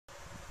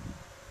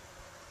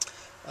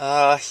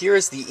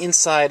Here's the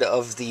inside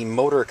of the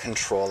motor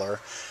controller,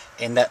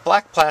 and that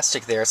black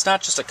plastic there, it's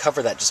not just a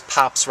cover that just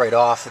pops right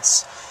off,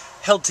 it's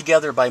held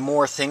together by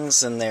more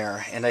things in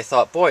there, and I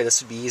thought, boy,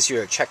 this would be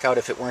easier to check out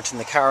if it weren't in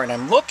the car, and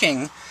I'm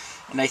looking,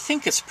 and I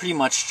think it's pretty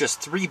much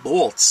just 3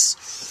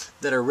 bolts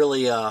that are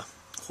really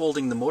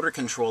holding the motor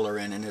controller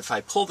in, and if I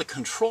pull the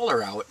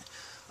controller out,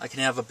 I can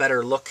have a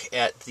better look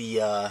at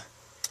the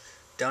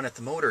down at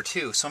the motor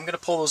too. So I'm going to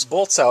pull those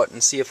bolts out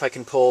and see if I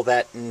can pull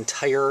that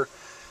entire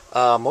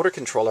motor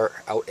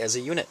controller out as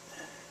a unit.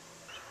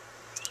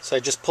 So I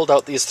just pulled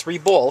out these 3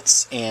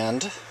 bolts,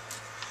 and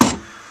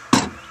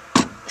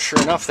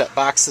sure enough, that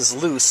box is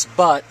loose,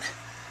 but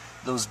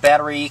those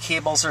battery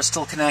cables are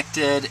still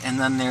connected, and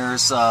then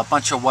there's a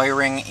bunch of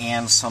wiring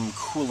and some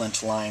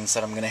coolant lines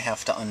that I'm going to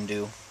have to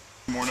undo.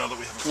 More now that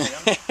we have a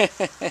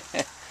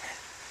fan.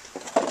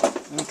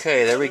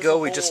 Okay, there we go.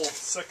 We just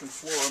second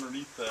floor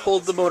underneath that.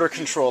 Pulled the motor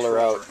controller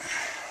out.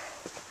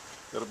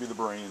 That'll be the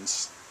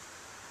brains.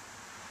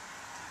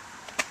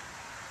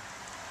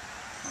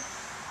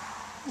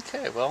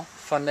 Okay, well,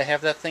 fun to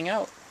have that thing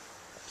out.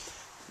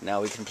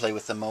 Now we can play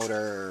with the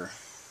motor.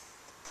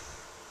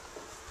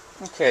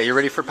 Okay, you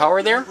ready for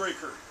power there?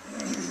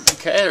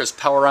 Okay, there's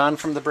power on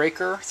from the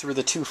breaker through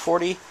the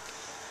 240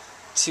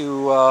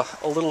 to a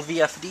little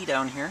VFD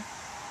down here.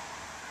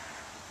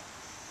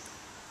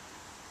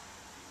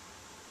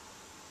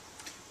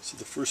 So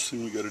the first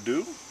thing we got to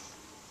do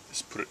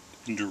is put it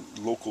into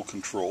local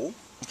control.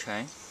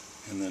 Okay.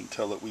 And then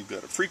tell it we've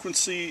got a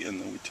frequency,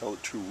 and then we tell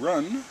it to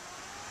run.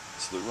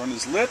 So the run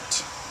is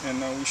lit, and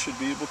now we should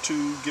be able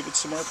to give it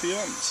some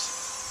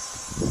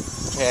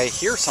RPMs. Okay, I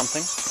hear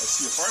something. I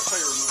see a fire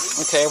tire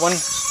moving. Okay, one.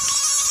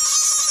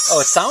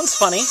 Oh, it sounds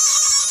funny.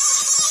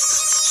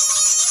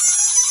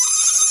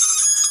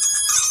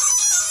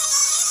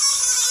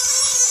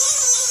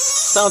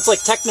 Sounds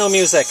like techno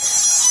music.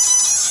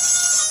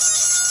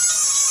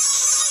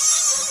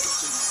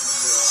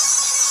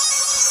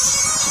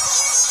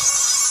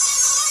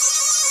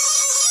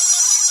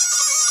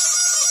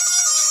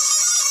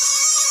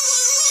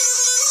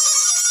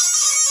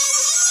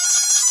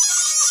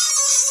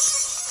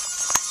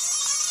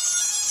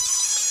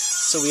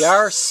 So we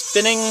are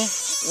spinning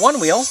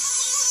one wheel.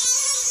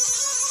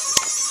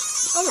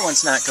 Other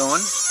one's not going.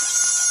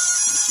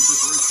 That's a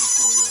differential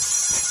for you.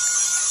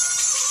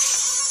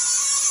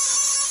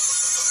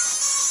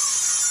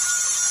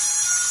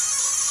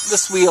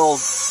 This wheel,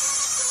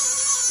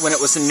 when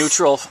it was in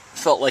neutral,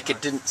 felt like it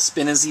didn't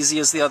spin as easy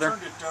as the other. I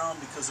turned it down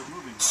because of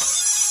moving.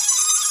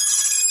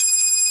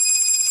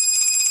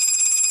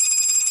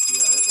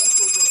 Yeah, it won't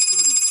go above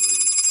 33.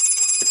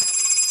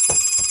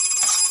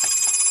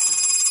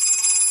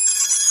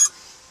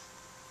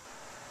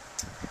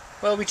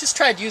 Well, we just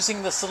tried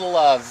using this little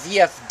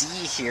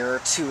VFD here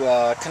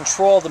to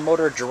control the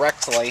motor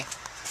directly.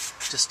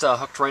 Just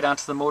hooked right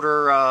onto the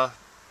motor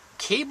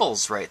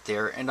cables right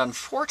there, and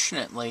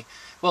unfortunately,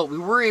 well, we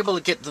were able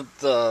to get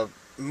the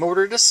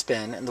motor to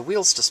spin and the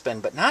wheels to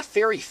spin, but not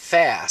very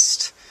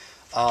fast.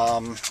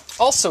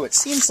 Also, it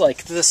seems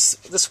like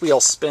this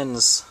wheel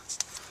spins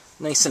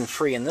nice and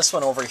free, and this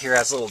one over here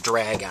has a little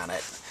drag on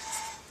it.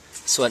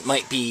 So it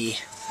might be,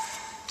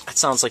 it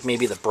sounds like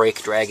maybe the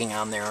brake dragging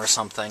on there or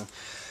something.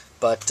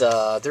 But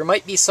there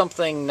might be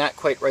something not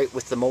quite right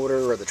with the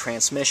motor or the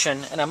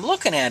transmission. And I'm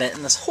looking at it,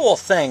 and this whole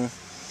thing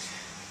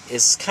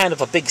is kind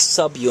of a big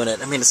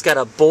subunit. I mean, it's got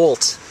a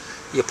bolt.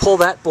 You pull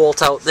that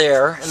bolt out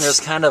there, and there's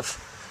kind of,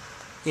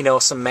 you know,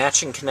 some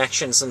matching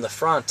connections in the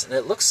front. And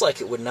it looks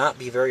like it would not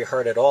be very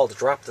hard at all to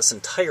drop this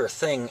entire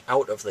thing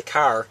out of the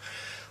car.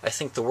 I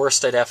think the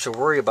worst I'd have to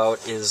worry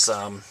about is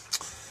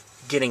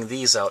getting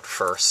these out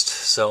first.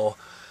 So,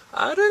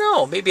 I don't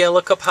know. Maybe I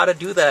look up how to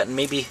do that, and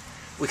maybe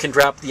we can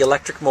drop the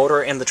electric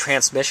motor and the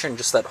transmission,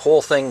 just that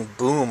whole thing,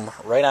 boom,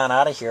 right on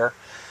out of here,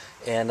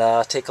 and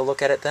take a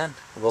look at it then.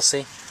 We'll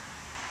see.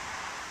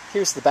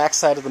 Here's the back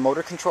side of the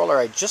motor controller.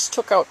 I just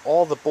took out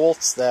all the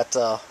bolts that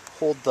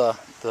hold the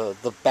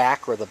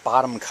back or the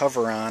bottom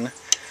cover on,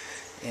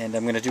 and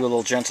I'm going to do a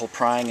little gentle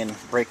prying and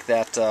break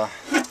that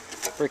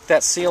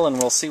seal, and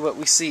we'll see what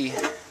we see.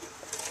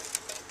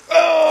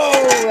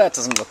 Oh, that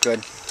doesn't look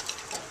good.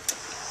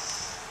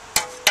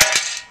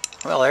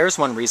 Well, there's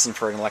one reason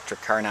for an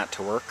electric car not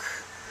to work.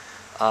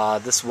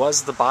 This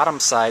was the bottom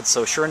side,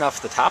 so sure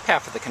enough, the top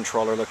half of the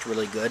controller looked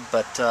really good,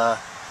 but oh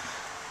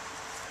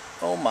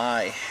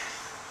my.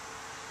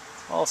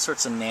 All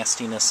sorts of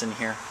nastiness in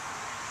here.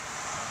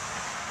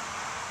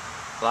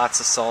 Lots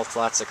of salt,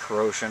 lots of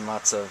corrosion,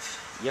 lots of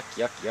yuck,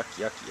 yuck, yuck,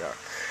 yuck, yuck.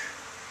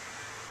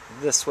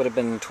 This would have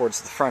been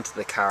towards the front of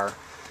the car.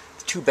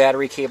 The 2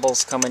 battery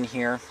cables come in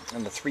here,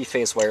 and the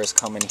 3-phase wires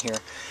come in here.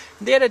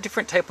 They had a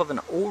different type of an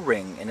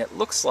O-ring, and it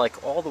looks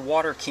like all the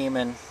water came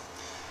in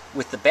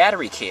with the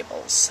battery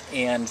cables.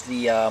 And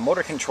the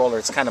motor controller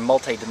is kind of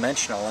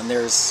multi-dimensional, and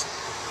there's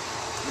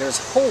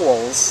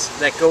holes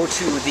that go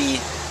to the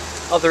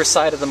other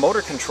side of the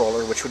motor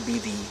controller, which would be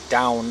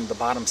the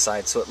bottom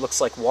side. So it looks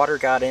like water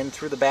got in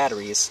through the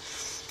batteries,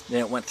 then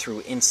it went through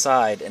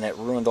inside, and it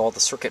ruined all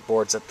the circuit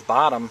boards at the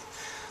bottom.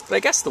 But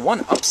I guess the one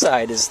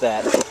upside is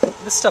that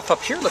this stuff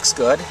up here looks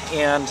good,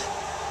 and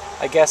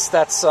I guess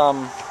that's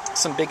some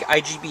big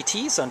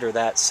IGBTs under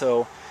that,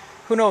 so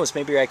who knows,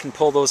 maybe I can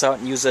pull those out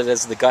and use it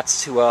as the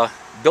guts to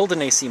build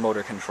an AC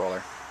motor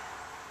controller.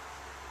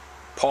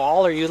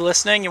 Paul, are you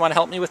listening? You want to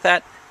help me with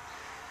that?